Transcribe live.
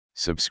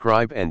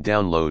Subscribe and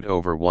download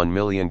over 1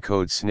 million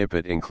code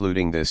snippet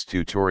including this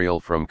tutorial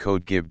from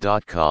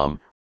codegive.com,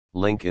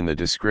 link in the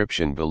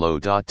description below.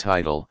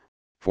 Title,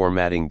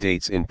 Formatting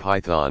Dates in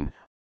Python,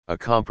 a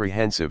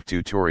comprehensive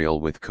tutorial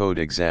with code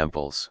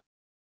examples.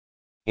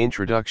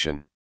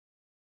 Introduction.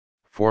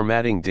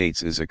 Formatting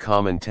dates is a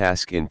common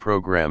task in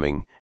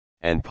programming,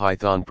 and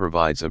Python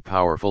provides a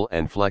powerful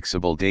and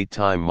flexible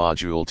datetime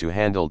module to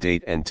handle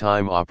date and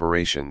time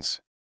operations.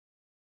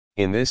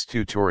 In this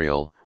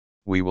tutorial,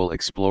 we will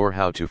explore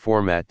how to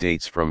format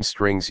dates from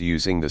strings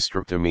using the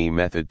strptime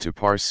method to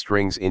parse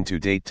strings into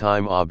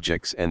datetime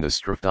objects and the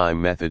strftime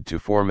method to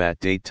format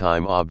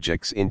datetime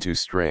objects into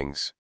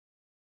strings.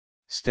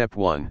 Step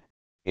 1.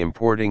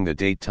 Importing the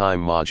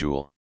datetime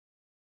module.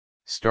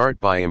 Start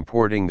by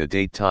importing the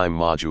datetime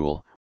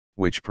module,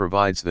 which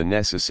provides the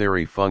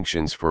necessary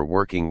functions for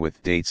working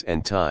with dates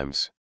and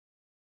times.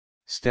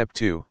 Step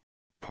 2.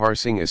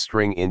 Parsing a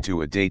string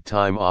into a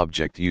datetime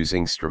object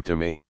using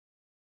strptime.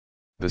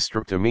 The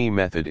strptime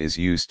method is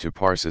used to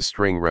parse a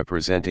string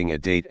representing a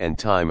date and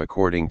time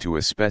according to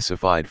a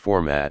specified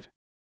format.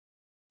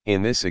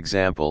 In this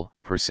example,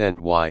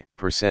 %y,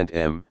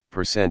 %m,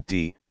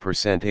 %d,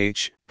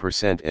 %h,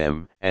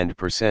 %m, and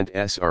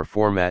 %s are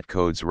format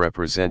codes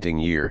representing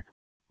year,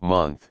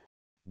 month,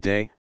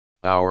 day,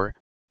 hour,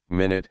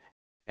 minute,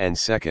 and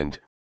second,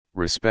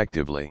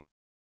 respectively.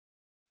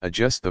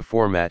 Adjust the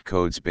format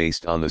codes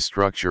based on the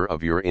structure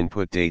of your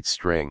input date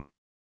string.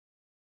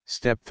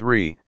 Step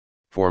 3.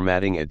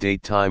 Formatting a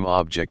datetime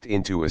object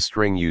into a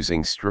string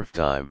using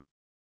strftime.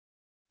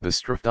 The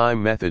strftime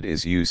method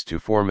is used to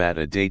format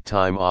a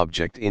datetime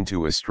object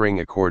into a string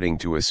according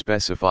to a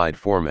specified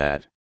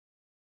format.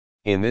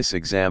 In this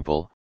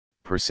example,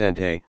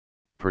 %a,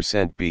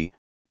 %b,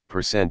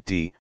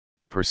 %d,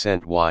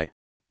 %y,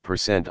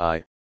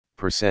 %i,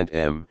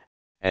 %m,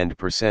 and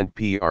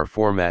 %p are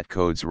format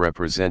codes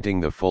representing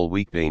the full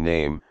weekday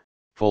name,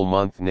 full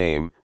month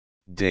name,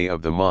 day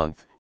of the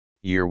month,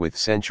 year with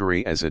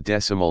century as a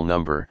decimal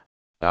number,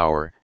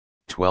 hour,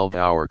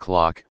 12-hour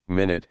clock,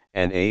 minute,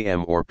 and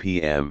AM or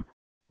PM,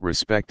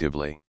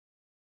 respectively.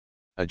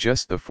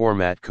 Adjust the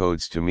format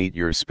codes to meet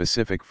your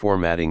specific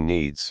formatting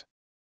needs.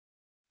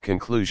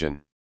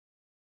 Conclusion.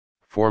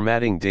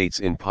 Formatting dates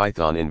in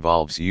Python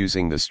involves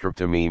using the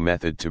strptime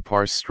method to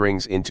parse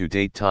strings into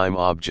datetime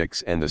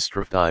objects and the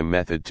strftime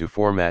method to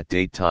format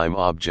datetime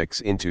objects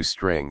into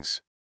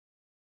strings.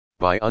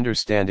 By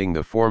understanding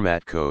the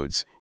format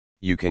codes,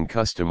 you can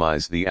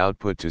customize the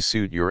output to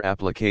suit your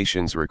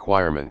application's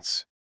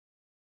requirements.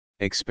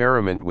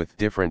 Experiment with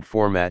different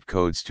format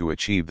codes to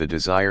achieve the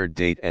desired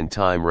date and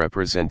time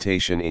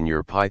representation in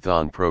your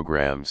Python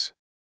programs.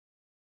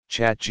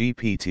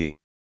 ChatGPT.